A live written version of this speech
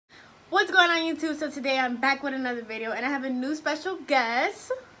What's going on YouTube? So today I'm back with another video and I have a new special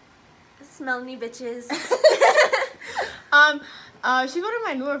guest. Smell me, bitches. She's one of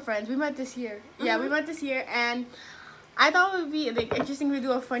my newer friends. We met this year. Yeah, we met this year and I thought it would be like interesting to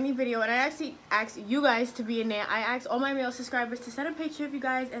do a funny video, and I actually asked you guys to be in there. I asked all my male subscribers to send a picture of you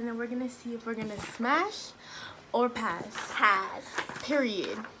guys, and then we're gonna see if we're gonna smash or pass. Pass.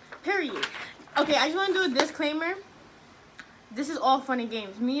 Period. Okay, I just want to do a disclaimer. This is all funny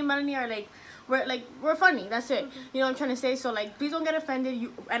games. Me and Melanie are we're funny. That's it. You know what I'm trying to say? So please don't get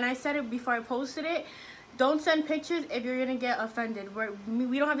offended. And I said it before I posted it. Don't send pictures if you're gonna get offended.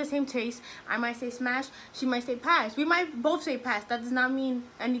 We don't have the same taste. I might say smash. She might say pass. We might both say pass. That does not mean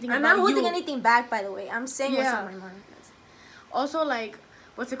anything. I'm not holding anything back, by the way. I'm saying what's on my mind. Also,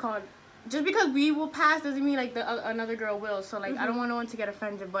 what's it called? Just because we will pass doesn't mean another girl will. So I don't want no one to get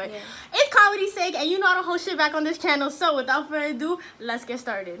offended. But it's comedy's sake, and you know I don't hold shit back on this channel. So without further ado, let's get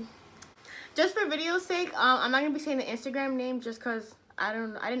started. Just for video's sake, I'm not gonna be saying the Instagram name just because I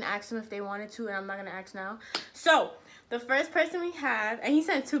didn't ask them if they wanted to, and I'm not gonna ask now. So the first person we have, and he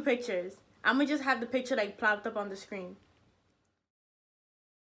sent 2 pictures. I'm gonna just have the picture plopped up on the screen.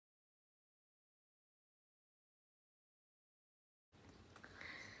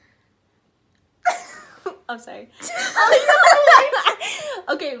 I'm sorry.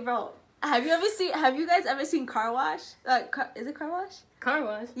 Okay, bro. Have you guys ever seen Car Wash? Is it Car Wash? Car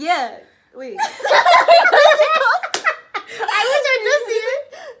Wash? Yeah. Wait. I wish I did see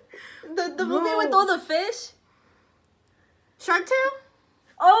it. The movie with all the fish? Shark Tale?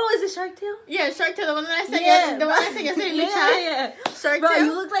 Oh, is it Shark Tale? Yeah, Shark Tale. The one that I said yesterday in the chat. Yeah. Shark Bro, Tale.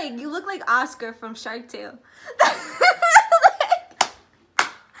 you look like Oscar from Shark Tale.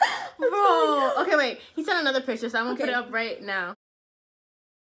 Bro, okay, wait. He sent another picture, so I'm gonna put it up right now.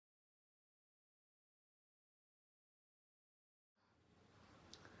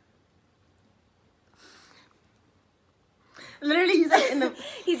 Literally, he's in the.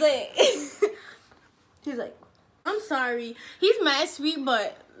 He's like. I'm sorry. He's mad sweet,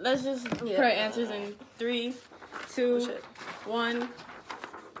 but let's just put our answers in 3, 2, 1.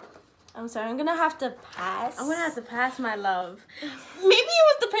 I'm sorry. I'm gonna have to pass. I'm gonna have to pass, my love. Maybe it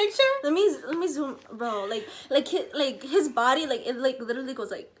was the picture. Let me zoom, bro. His body, it literally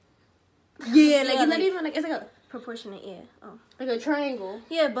goes like. Yeah, it's not even it's like a proportionate. Yeah. Oh. Like a triangle.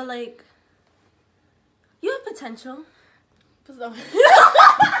 Yeah, but you have potential. Why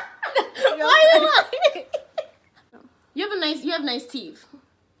you lying? You have nice teeth.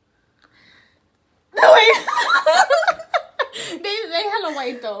 No wait. they hella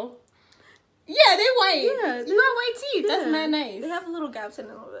white though. Yeah, they white. Yeah, you got white teeth. Yeah. That's mad nice. They have little gaps in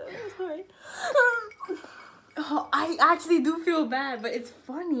it a little bit. Sorry. Oh, I actually do feel bad, but it's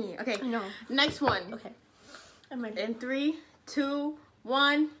funny. Okay. No. Next one. Okay. I'm ready. In 3, 2,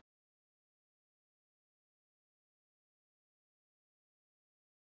 1.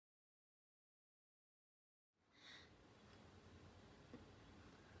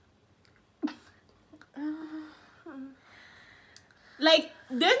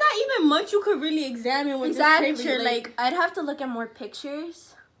 There's not even much you could really examine with this picture. I'd have to look at more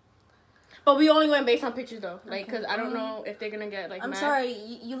pictures. But we only went based on pictures though, because I don't know if they're gonna get I'm mad. Sorry,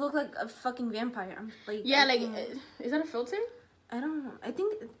 you look like a fucking vampire. Is that a filter? I don't know. I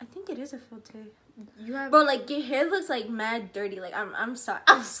think it is a filter. You have, bro, your hair looks mad dirty. I'm sorry.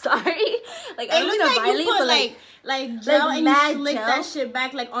 I'm sorry. I don't mean to violate, you put gel and you slick gel. that shit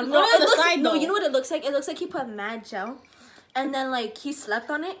back on the other side. No, you know what it looks like? It looks like he put mad gel, and then he slept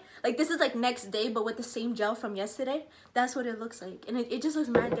on it. This is next day, but with the same gel from yesterday. That's what it looks like, and it just looks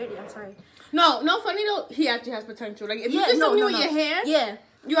mad dirty. I'm sorry. No, funny though. He actually has potential. If you did something with your hair, you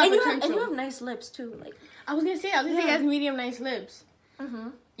have potential. And you have nice lips too. I was gonna say, he has medium nice lips.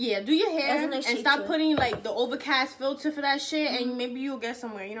 Yeah, do your hair and stop putting the overcast filter for that shit, and maybe you'll get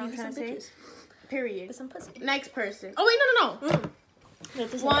somewhere. You know what I'm trying to say? Period. Get some pussy. Next person. Oh wait, no.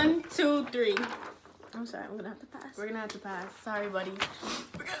 1, 2, 3. I'm sorry. I'm gonna have to pass. We're gonna have to pass. Sorry, buddy.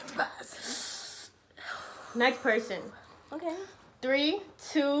 We're gonna have to pass. Next person. Okay. 3,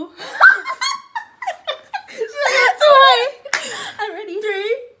 2. I'm ready.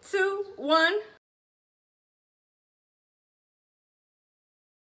 3, 2, 1.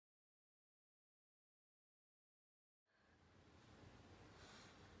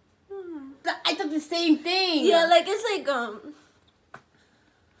 I thought the same thing. Yeah, it's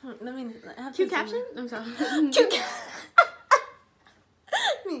let me have cute caption? I'm sorry. Cute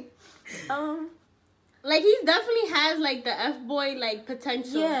he definitely has the F-boy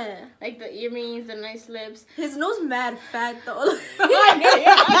potential. Yeah. The earrings, the nice lips. His nose mad fat though.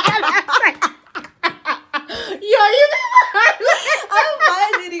 Yo, you I'm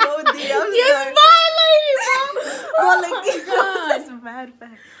finding OD.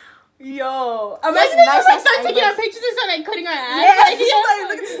 back. Yo, That's imagine nice if we ass start taking our eyebrows. pictures and start like cutting our ass. Yeah, Like,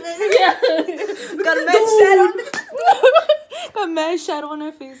 look at this man. yeah. Got a mad shadow on got mad shadow on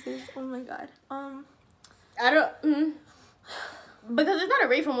our faces. Oh my god. I don't. Because it's not a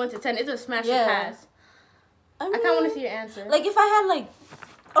rate from 1 to 10. It's a smash or Yeah. pass. I kind of want to see your answer. Like if I had like,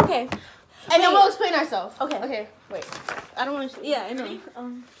 okay, and then we'll explain ourselves. Okay. Okay. Wait. I don't want to. yeah, I know.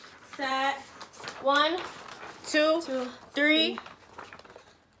 Set. 1, 2, 3.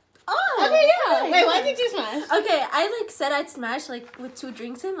 Oh. Okay, yeah. okay. Wait, why did you smash? Okay, I like said I'd smash like with 2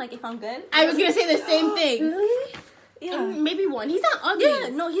 drinks in, like if I'm good. I was gonna say the same thing. Really? Yeah. And maybe 1. He's not ugly. Yeah.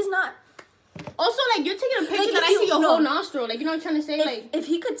 No, he's not. Also, like you're taking a picture Like, that if I you- see your no. whole nostril. Like you know what I'm trying to say? Like If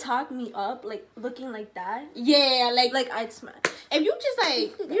he could talk me up, like looking like that, yeah, like I'd smash. if you just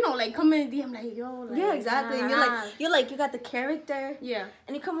like you know like come in the DM like yo like Yeah, exactly. And you're like you got the character. yeah.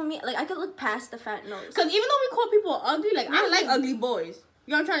 And you come with me, like I could look past the fat nose. Because even though we call people ugly, like I like ugly boys.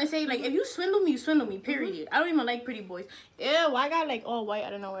 You know what I'm trying to say? Like if you swindle me, you swindle me. Period. I don't even like pretty boys. Yeah, why I got like all white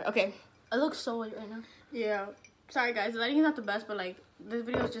out of nowhere? Okay. I look so white right now. Yeah. Sorry guys, the lighting's not the best, but like this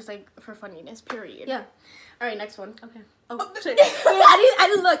video is just like for funniness. Period. Yeah. All right, next one. Okay. Oh shit. Wait, I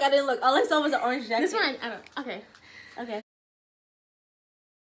didn't look. All I saw was an orange jacket. This one I don't. Okay. Okay.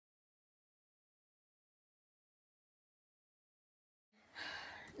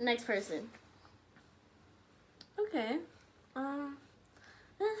 Next person. Okay.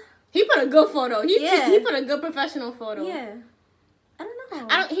 He put a good photo. Yeah. He put a good professional photo. Yeah. I don't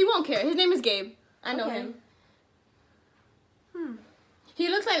know. He won't care. His name is Gabe. I know Okay. him. He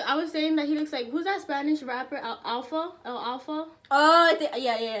looks like I was saying that he looks like who's that Spanish rapper Alpha? El Alpha? Oh,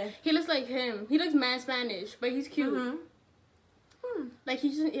 yeah. He looks like him. He looks mad Spanish, but he's cute. Like he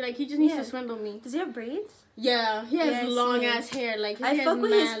just needs Yeah. to swindle me. Does he have braids? Yeah, he has Yeah, I see long it. ass hair. Like his I hair fuck is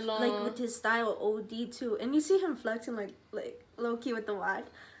with mad his long. like with his style OD too, and you see him flexing like low key with the wad.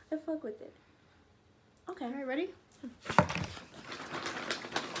 I fuck with it. Okay. All right, ready?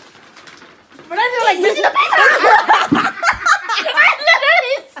 But I feel like this is I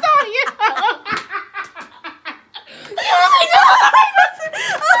literally saw you.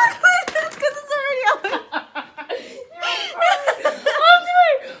 That's because it's already on. I'll do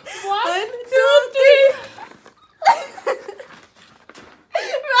it. 1, 2, 3.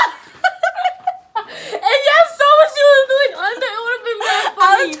 If you have so much you was doing under, it would have been mad I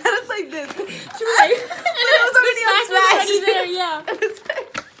funny. was kind of like this. She was like, and it was already on Smash. there, yeah.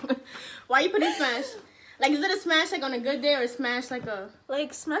 Why you putting smash? Like, is it a smash like on a good day or a smash like a?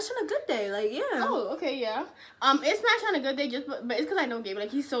 Like smash on a good day, like yeah. Oh, okay, yeah. It's smash on a good day, but it's because I know Gabe. Like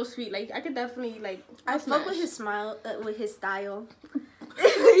he's so sweet. Like I could definitely like. I smash. fuck with his smile, with his style. I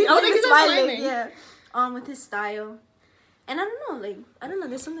was like, he's not smiling. Yeah. With his style, and I don't know.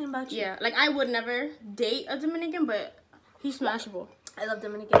 There's something about you. Yeah, like I would never date a Dominican, but he's smashable. I love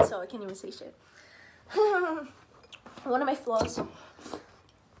Dominican, so I can't even say shit. One of my flaws.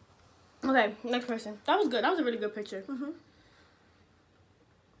 Okay, next person. That was good. That was a really good picture.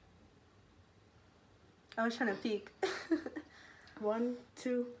 I was trying to peek. 1,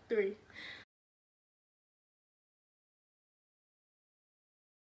 2, 3.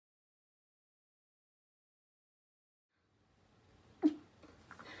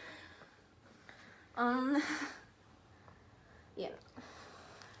 Yeah.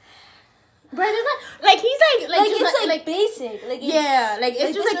 But it's not like he's like just it's like basic. Like it's, yeah, like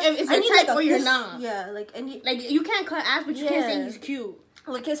it's just like if I it's need, your type like, a or you're push- not. Yeah, like and Like you can't cut ass, but you can't say Yeah. he's cute.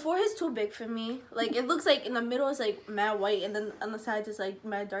 like his forehead's too big for me. Like it looks like in the middle is like mad white, and then on the sides is like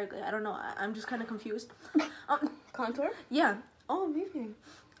mad dark. Like, I don't know. I'm just kind of confused. Contour. Yeah. Oh, maybe.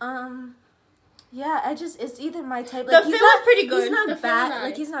 Yeah. It's either my type. The Like, film was pretty good. He's not The film was bad. alright.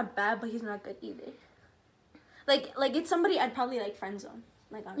 Like he's not bad, but he's not good either. Like it's somebody I'd probably like friend zone.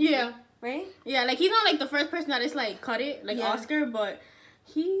 Like honestly. Yeah, Right. yeah. Like he's not like the first person that is like cut it like Yeah. Oscar, but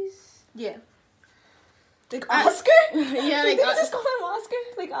he's Yeah. Like I- Oscar? yeah, like Did you just call him Oscar?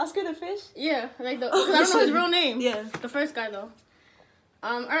 Like Oscar the fish? yeah, like the 'cause I don't know his real name. Yeah. The first guy though.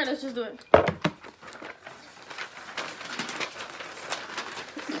 All right, let's just do it.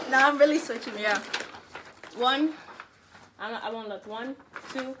 Now I'm really switching. Yeah. 1. I won't look. 1,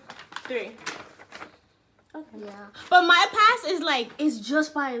 2, 3. Okay. Yeah. But my pass is like it's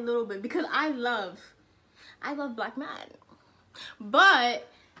just by a little bit because I love Black Man, but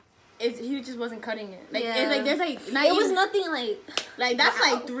he just wasn't cutting it. Like it's like there's like not It was even- nothing like that's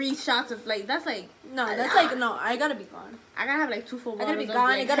wow. like 3 shots of like that's like no. That's like no. I gotta be gone. I gotta have like 2 full I bottles. gotta be of, gone.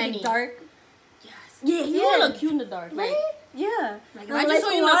 like, It gotta Henny. be dark. Yes. Yeah, he Yeah. will look cute in the dark. Like, Right? Yeah. Like, And if I the just lights saw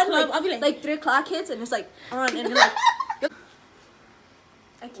go you in the on, club, I'll be like 3 o'clock hits and it's like on and you're like.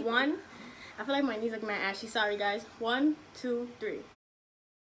 I keep 1. I feel like my knees look mad ashy. Sorry guys. 1, 2, 3.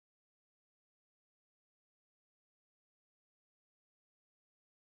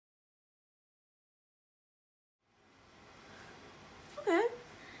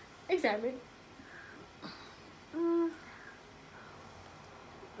 Examine.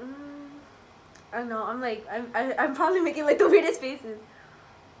 I don't know. I'm probably making like the weirdest faces.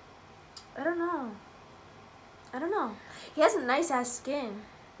 I don't know. He has a nice ass skin.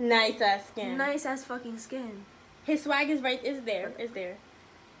 Nice ass skin. Nice ass fucking skin. His swag is there.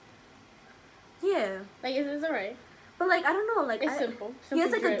 Yeah. Like, it's alright. But like, I don't know. Like, it's simple. He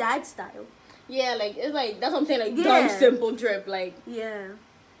has like drip. a dad style. Yeah, like, it's like, that's what I'm saying. Like, Yeah. dumb, simple drip. Like, Yeah.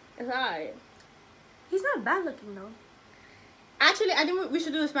 it's alright. He's not bad looking though. Actually, I think we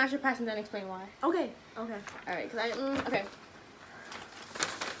should do the smash or pass and then explain why. Okay. Alright, okay.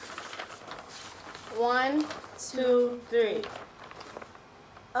 1, 2, 3.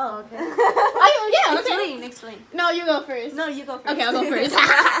 Oh, okay. Oh, yeah, okay. Explain. No, you go first. No, you go first. Okay, I'll go first.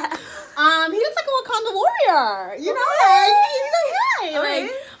 He looks like a Wakanda warrior. You know, like, he's okay. Okay.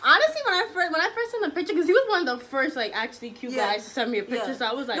 Like, honestly, when I first seen the picture, because he was one of the first, like, actually cute guys to send me a picture, so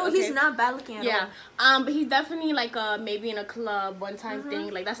I was like, no, okay. he's not bad looking at all. But he's definitely like maybe in a club one time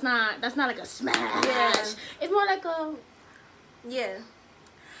thing. Like, that's not like a smash. Yeah. It's more like a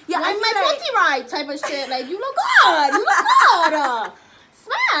Yeah, like I my feel like, pussy ride type of shit. Like, you look good.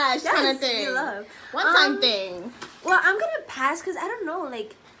 Smash kind of thing. you love. One time thing. Well, I'm gonna pass because I don't know.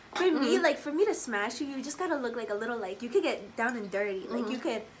 Like, for me, like for me to smash you, you just gotta look like a little like you could get down and dirty. Like you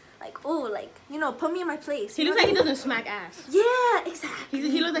could, like like put me in my place. He looks like he doesn't smack ass. Yeah, exactly.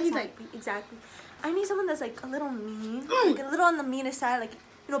 He looks like he's like exactly. I need someone that's like a little mean, like a little on the meaner side. Like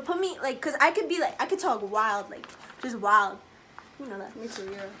put me like because I could be like I could talk wild, like just wild. You know that. Me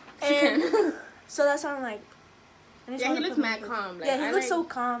too, yeah. And so that's why I'm like. Yeah, he looks mad calm. Like, yeah, he looks so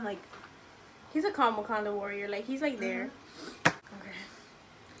calm. Like, he's a calm Wakanda warrior. Like, he's like there. Okay.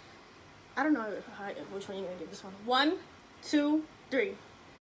 I don't know which one you're gonna give this one. 1, 2, 3.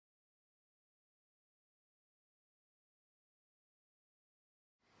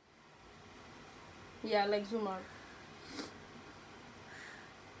 Yeah, like zoom out.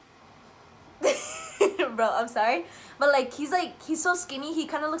 bro, I'm sorry, but like he's so skinny. He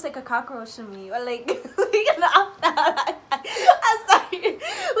kind of looks like a cockroach to me. Or like, I'm sorry.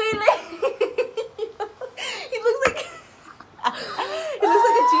 Wait, like he looks like a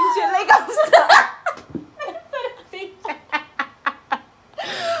ginger. Like I'm sorry.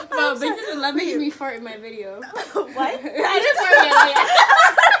 Bro, bitches will love making me fart in my video. What? I just fart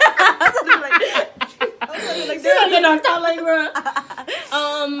I get knocked out like, bro.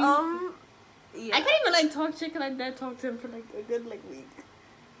 Yeah. I can't even like talk shit because I did talk to him for like a good like week.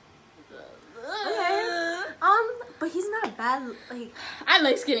 Okay. But he's not bad. Like I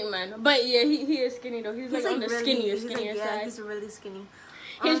like skinny men, but yeah, he is skinny though. He's like on the skinnier like, side. He's really skinny.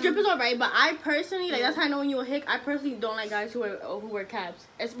 His drip is alright, but I personally like that's how I know when you're a hick. I personally don't like guys who wear caps,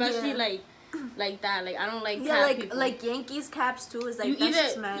 especially like that. Like I don't like cap people. like Yankees caps too is like you that's either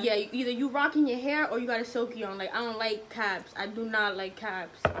just mad. either you rocking your hair or you got a silky on. Like I don't like caps. I do not like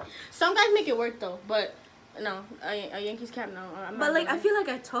caps. Some guys make it work though, but no, a Yankees cap no. I'm but not like doing I feel like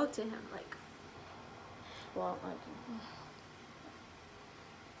I talked to him like. Well,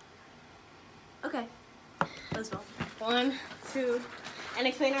 okay. Let's go. 1, 2, and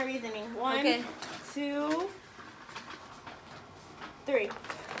explain our reasoning. 1, 2, 3.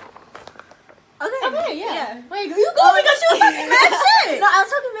 Okay, yeah. Wait, you go because she was talking mad shit. No, I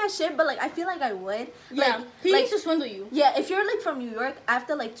was talking mad shit, but like I feel like I would. Yeah, like, he needs to swindle you. Yeah, if you're like from New York,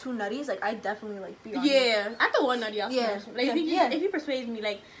 after like 2 nutties, like I definitely like be on Yeah, after 1 nutty, I'll smash him. Like if he persuades me,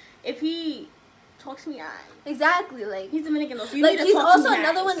 like if he talks me, exactly. Like he's Dominican though, so you like need to he's talk also nice.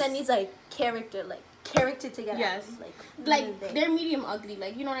 another one that needs like character to get yes, out. like they're medium ugly.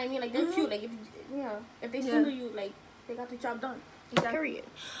 Like you know what I mean? Like they're cute. Like if they swindle you, like they got the job done. Exactly. Period.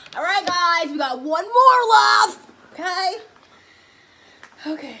 All right, guys, we got 1 more left. Okay.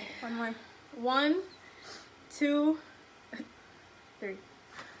 Okay. 1 more. 1, 2, 3.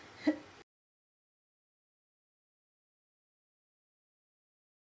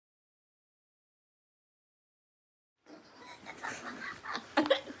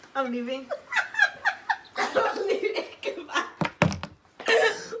 I'm leaving. I'm leaving. Goodbye.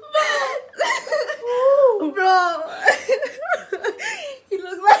 Bro. He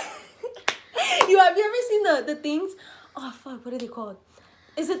looks like have you ever seen the things? Oh fuck, what are they called?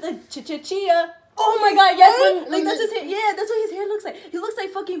 Is it the chia? Oh my god, yes. Like that's his hair. Yeah, that's what his hair looks like. He looks like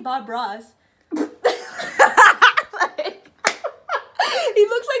fucking Bob Ross. He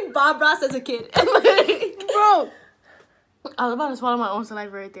looks like Bob Ross as a kid. Bro. I was about to swallow my own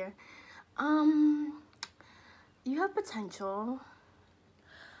saliva right there. You have potential.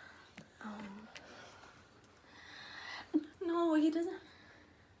 No, he doesn't.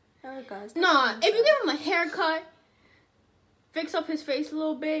 Oh gosh. Nah, if you give him a haircut, fix up his face a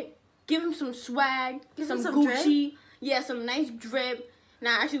little bit, Give him some swag, some some Gucci. drip? Yeah, some nice drip.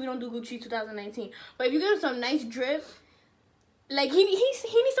 Nah, actually, we don't do Gucci 2019. But if you give him some nice drip, like, he needs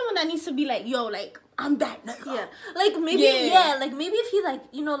someone that needs to be like, yo, like, I'm that nigga. Yeah, like maybe like maybe if he like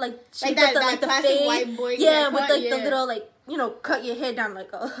you know like that, the classic fade, white boy. yeah, with like the little like you know cut your hair down like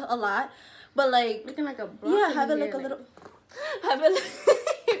a lot, but like looking like a broccoli. Have it like a little. Have it.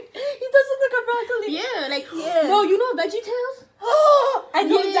 He does look like a broccoli. Yeah, like No, you know Veggie Tales? I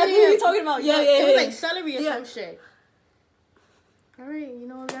know exactly what you're talking about. Yeah. It was like celery or some shit. All right, you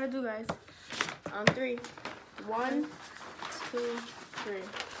know what we gotta do, guys. 3. 1, 2, 3.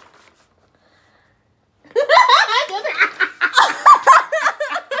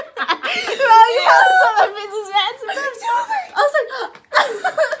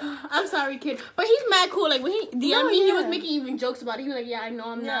 I'm sorry, kid, but he's mad cool. Like when he DM'd me, he was making even jokes about it. He was like, "Yeah, I know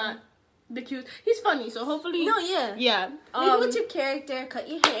I'm not the cute." He's funny, so hopefully. Yeah. Maybe with your character, cut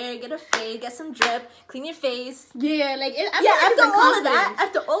your hair, get a fade, get some drip, clean your face. Yeah, like after all of that,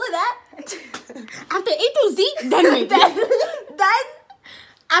 after A through Z, then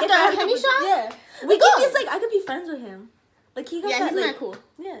after a Henny shot, yeah, we feels like I could be friends with him. Like he got he's like, not cool.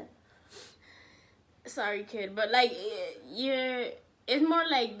 Yeah. Sorry, kid, but like it's more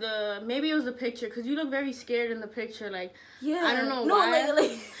like maybe it was the picture because you look very scared in the picture. Like I don't know why.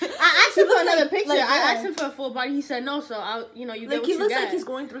 Like I asked him for another picture. Like, I asked him for a full body. He said no, so I'll you get what he you looks got. like he's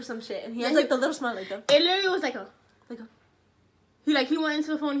going through some shit, and he has like the little smile like that. It literally was like he went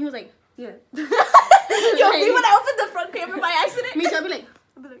into the phone. He was like yeah. Yo, me when I opened the front camera by accident. Me too. I'd be like.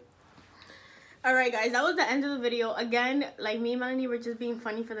 All right, guys, that was the end of the video. Again, like me and Melanie were just being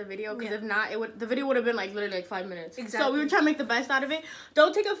funny for the video because if not, the video would have been like literally like 5 minutes. Exactly. So we were trying to make the best out of it.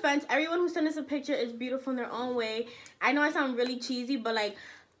 Don't take offense. Everyone who sent us a picture is beautiful in their own way. I know I sound really cheesy, but like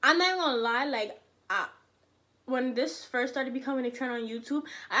I'm not gonna lie. Like when this first started becoming a trend on YouTube,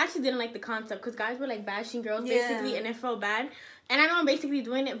 I actually didn't like the concept because guys were like bashing girls basically, and it felt bad. And I know I'm basically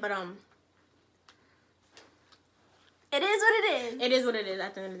doing it, but it is what it is. It is what it is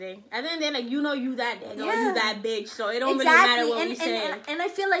at the end of the day. At the end of the day, like, you know you that nigga or you that bitch, so it don't really matter what we say. And I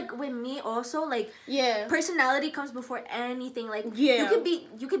feel like with me also, like, personality comes before anything. Like, you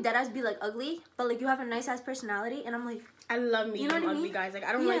could deadass be, like, ugly, but, like, you have a nice-ass personality, and I'm like... I love me ugly guys. Like,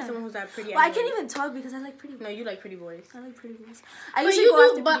 I don't like someone who's that pretty. But I can't even talk because I like pretty boys. No, you like pretty boys. I like pretty boys. I usually go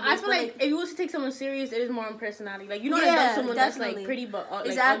after but I feel like if you was to take someone serious, it is more on personality. Like, you know that someone that's, like, pretty but,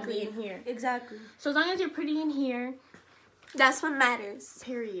 like, ugly in here. Exactly. So as long as you're pretty in here... That's what matters.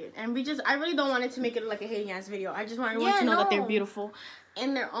 Period. And I really don't want it to make it like a hating ass video. I just want everyone to know that they're beautiful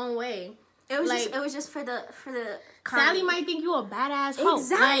in their own way. It was just for the Sally might think you a badass hoe.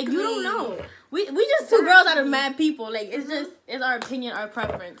 Exactly. Like you don't know. We just two girls out of mad people. Like it's our opinion, our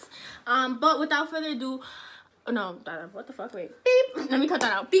preference. But without further ado, what the fuck? Wait. Beep. Let me cut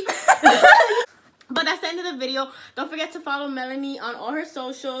that out. Beep. But that's the end of the video. Don't forget to follow Melanie on all her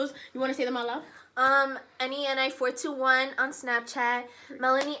socials. You want to say them out loud? NENI421 on Snapchat,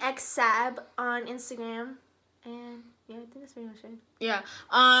 Melanie X Sab on Instagram, and yeah, I think that's pretty much it. Yeah.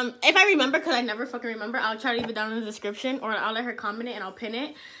 If I remember, because I never fucking remember, I'll try to leave it down in the description, or I'll let her comment it and I'll pin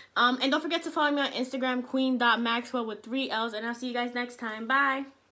it. And don't forget to follow me on Instagram, queen.maxwell with 3 L's, and I'll see you guys next time. Bye.